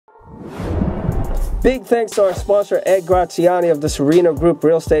Big thanks to our sponsor, Ed Graziani of the Serena Group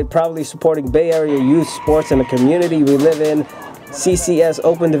Real Estate, proudly supporting Bay Area youth sports and the community we live in. CCS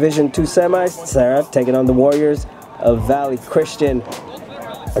Open Division 2 semis, Serra taking on the Warriors of Valley Christian.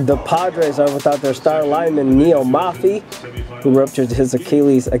 The Padres are without their star lineman, Neo Mafi, who ruptured his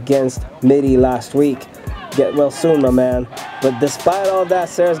Achilles against Midi last week. Get well soon, my man. But despite all that,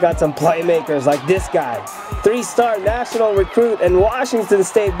 Serra's got some playmakers like this guy. Three-star national recruit and Washington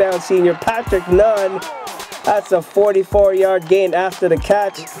State-bound senior Patrick Nunn. That's a 44-yard gain after the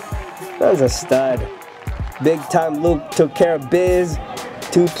catch. Nunn's a stud. Big-time Luke took care of biz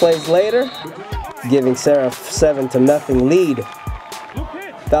 2 plays later, giving Serra a 7-0 lead.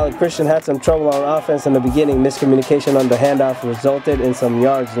 Valley Christian had some trouble on offense in the beginning. Miscommunication on the handoff resulted in some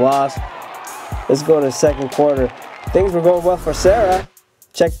yards lost. Let's go to the second quarter. Things were going well for Serra.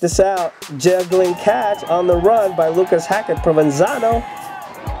 Check this out. Juggling catch on the run by Lucas Hackett Provenzano.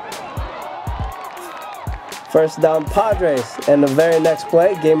 First down Padres. And the very next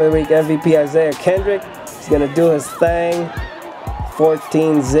play, Game of the Week MVP Isaiah Kendrick is going to do his thing.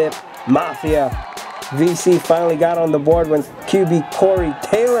 14-zip Mafia. VC finally got on the board when QB Corey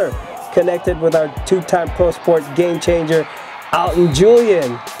Taylor connected with our 2-time Pro Sport game changer, Alton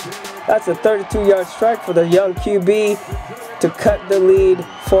Julian. That's a 32-yard strike for the young QB to cut the lead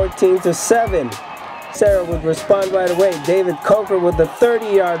 14-7. Serra would respond right away. David Coker with the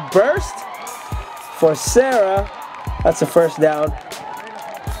 30-yard burst for Serra. That's a first down.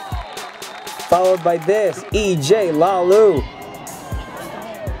 Followed by this, EJ Lahlouh.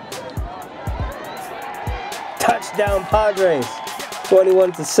 Touchdown Padres,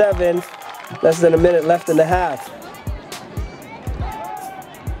 21-7. Less than a minute left in the half.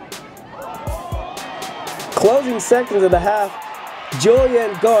 Closing seconds of the half,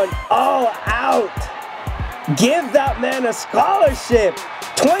 Julian going all out. Give that man a scholarship.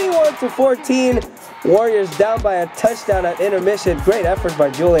 21-14. Warriors down by a touchdown at intermission. Great effort by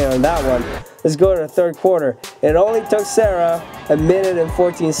Julian on that one. Let's go to the third quarter. It only took Serra 1 minute and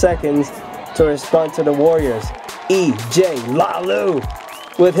 14 seconds to respond to the Warriors. EJ Lahlouh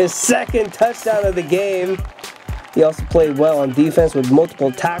with his second touchdown of the game. He also played well on defense with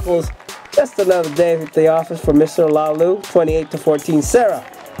multiple tackles. Just another day at the office for Mr. Lahlouh. 28-14 Serra.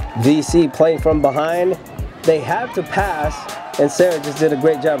 VC playing from behind. They had to pass, and Serra just did a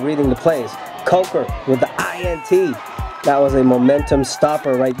great job reading the plays. Coker with the INT. That was a momentum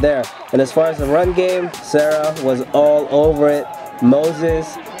stopper right there. And as far as the run game, Serra was all over it. Moses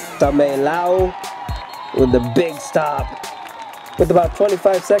Lahlouh with the big stop. With about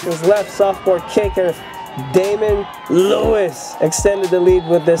 25 seconds left, sophomore kicker Damon Lewis extended the lead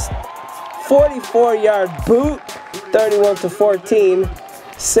with this 44-yard boot, 31-14.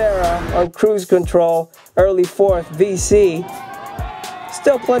 Serra on cruise control, early fourth, VC.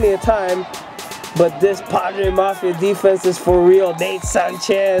 Still plenty of time, but this Padre Mafia defense is for real. Nate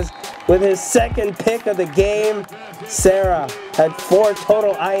Sanchez with his second pick of the game. Serra had 4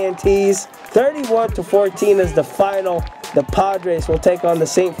 total INTs. 31-14 is the final. The Padres will take on the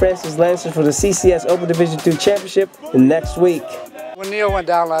St. Francis Lancers for the CCS Open Division 2 Championship next week. When Neo went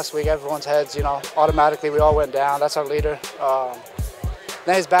down last week, everyone's heads, automatically we all went down. That's our leader.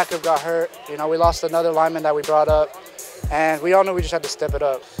 Then his backup got hurt. We lost another lineman that we brought up, and we all knew we just had to step it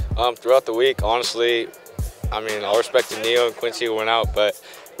up. Throughout the week, honestly, all respect to Neo and Quincy who went out, but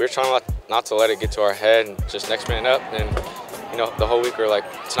we were trying not to let it get to our head and just next man up. And the whole week we were like,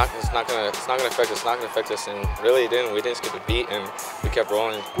 it's not gonna affect us, and really it didn't. We didn't skip a beat, and we kept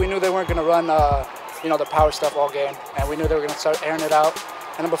rolling. We knew they weren't gonna run, the power stuff all game, and we knew they were gonna start airing it out.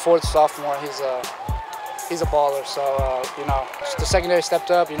 And number 4, the sophomore, he's a baller. So just the secondary stepped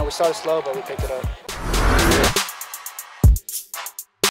up. We started slow, but we picked it up.